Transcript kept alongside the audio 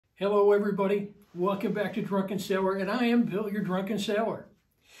Hello everybody, welcome back to Drunken Sailor, and I am Bill, your Drunken Sailor.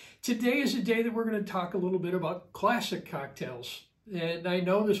 Today is a day that we're going to talk a little bit about classic cocktails, and I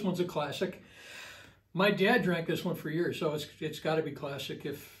know this one's a classic. My dad drank this one for years, so it's got to be classic.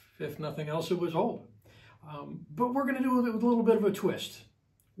 If nothing else, it was old. But we're going to do it with a little bit of a twist.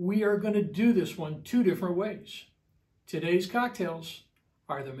 We are going to do this one two different ways. Today's cocktails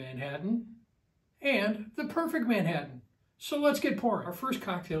are the Manhattan and the Perfect Manhattan. So let's get pouring. Our first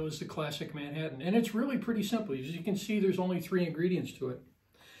cocktail is the classic Manhattan, and it's really pretty simple. As you can see, there's only 3 ingredients to it.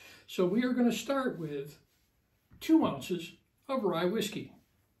 So we are going to start with 2 ounces of rye whiskey.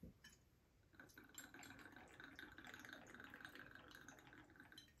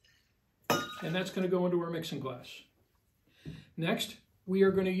 And that's going to go into our mixing glass. Next, we are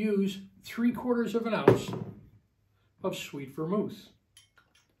going to use 3/4 of an ounce of sweet vermouth.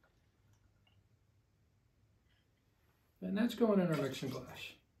 And that's going in our mixing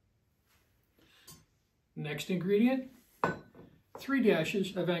glass. Next ingredient, 3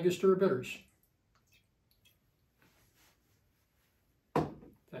 dashes of Angostura bitters.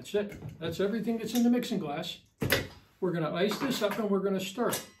 That's it. That's everything that's in the mixing glass. We're going to ice this up and we're going to stir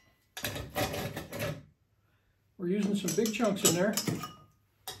it. We're using some big chunks in there.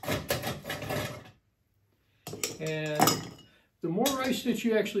 And the more ice that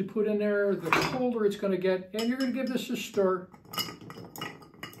you actually put in there, the colder it's going to get. And you're going to give this a stir.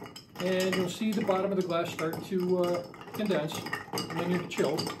 And you'll see the bottom of the glass start to condense when you're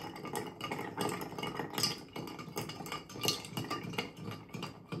chilled.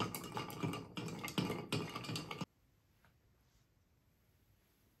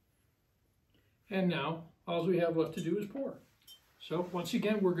 And now, all we have left to do is pour. So once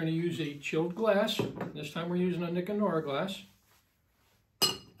again, we're going to use a chilled glass. This time we're using a Nick and Nora glass.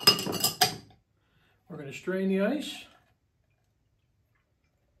 We're going to strain the ice.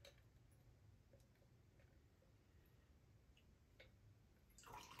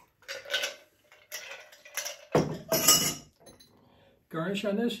 Garnish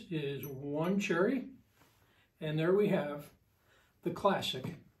on this is 1 cherry. And there we have the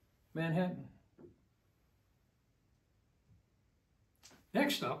classic Manhattan.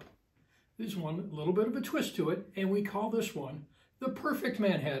 Next up is one little bit of a twist to it, and we call this one the Perfect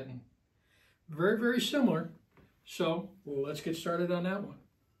Manhattan. Very, very similar. So let's get started on that one.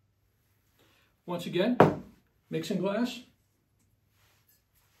 Once again, mixing glass.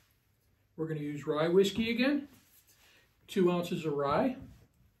 We're going to use rye whiskey again. 2 ounces of rye.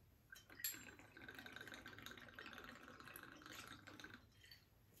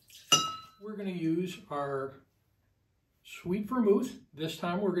 We're going to use our sweet vermouth. This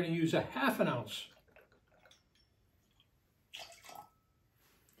time we're going to use a 1/2 ounce.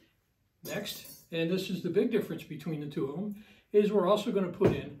 Next, and this is the big difference between the two of them, is we're also going to put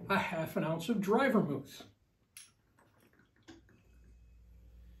in a 1/2 ounce of dry vermouth.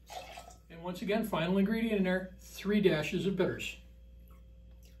 And once again, final ingredient in there, 3 dashes of bitters.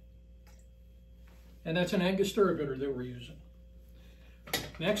 And that's an Angostura bitter that we're using.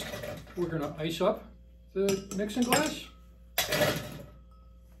 Next, we're going to ice up the mixing glass.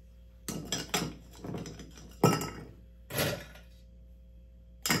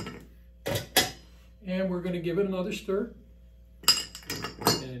 And we're going to give it another stir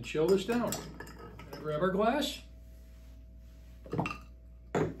and chill this down. Grab our glass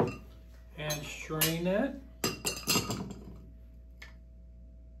and strain that.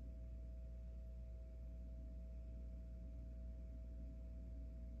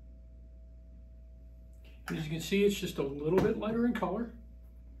 As you can see, it's just a little bit lighter in color.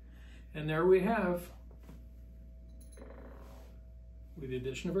 And there we have, with the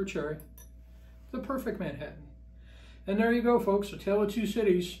addition of our cherry, the Perfect Manhattan. And there you go, folks, a tale of 2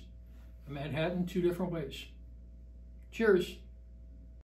 cities, a Manhattan 2 different ways. Cheers.